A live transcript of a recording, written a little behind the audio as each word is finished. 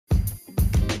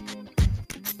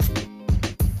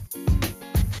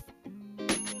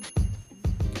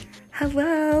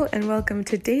Hello, and welcome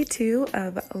to day 2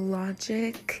 of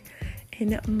Logic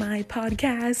in my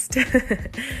podcast.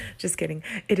 Just kidding.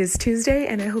 It is Tuesday,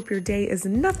 and I hope your day is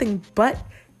nothing but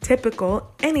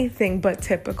typical, anything but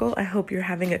typical. I hope you're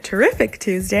having a terrific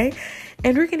Tuesday,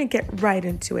 and we're going to get right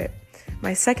into it.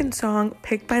 My second song,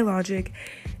 picked by Logic,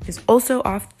 is also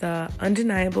off the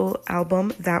Undeniable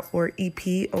album, or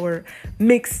EP or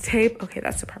mixtape. Okay,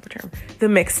 that's the proper term. The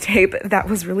mixtape that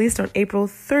was released on April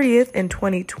 30th in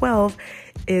 2012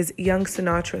 is Young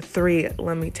Sinatra 3.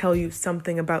 Let me tell you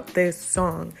something about this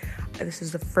song. This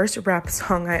is the first rap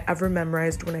song I ever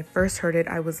memorized. When I first heard it,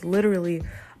 I was literally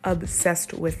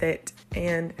obsessed with it.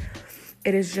 And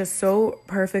it is just so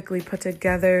perfectly put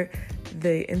together.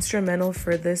 The instrumental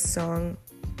for this song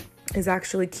is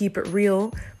actually Keep It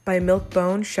Real by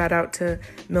Milkbone. Shout out to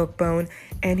Milkbone.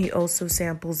 And he also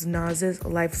samples Nas's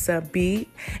Life's a Beat.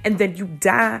 And then you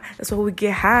die. That's why we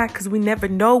get high, because we never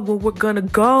know where we're gonna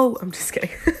go. I'm just kidding.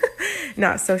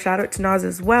 So shout out to Nas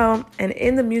as well. And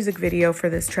in the music video for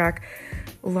this track,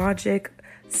 Logic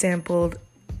sampled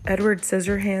Edward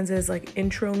Scissorhands'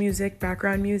 intro music,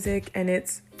 background music, and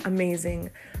it's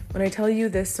amazing. When I tell you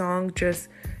this song just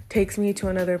takes me to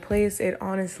another place, it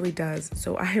honestly does.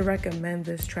 So I recommend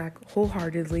this track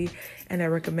wholeheartedly, and I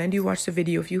recommend you watch the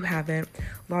video if you haven't.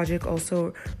 Logic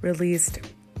also released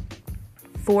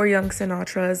 4 Young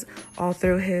Sinatras all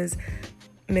through his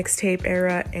mixtape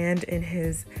era and in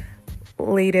his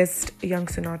latest Young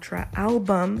Sinatra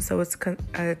album. So it's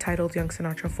titled Young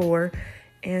Sinatra 4.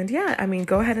 And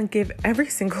go ahead and give every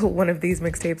single one of these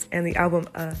mixtapes and the album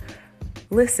a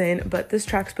listen, but this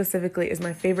track specifically is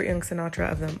my favorite Young Sinatra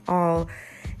of them all.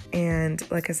 And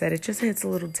like I said, it just hits a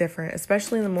little different,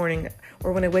 especially in the morning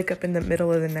or when I wake up in the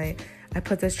middle of the night. I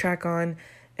put this track on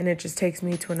and it just takes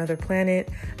me to another planet.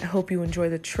 I hope you enjoy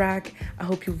the track. I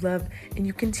hope you love and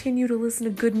you continue to listen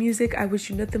to good music. I wish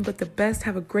you nothing but the best.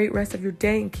 Have a great rest of your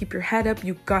day and keep your head up.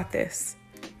 You got this.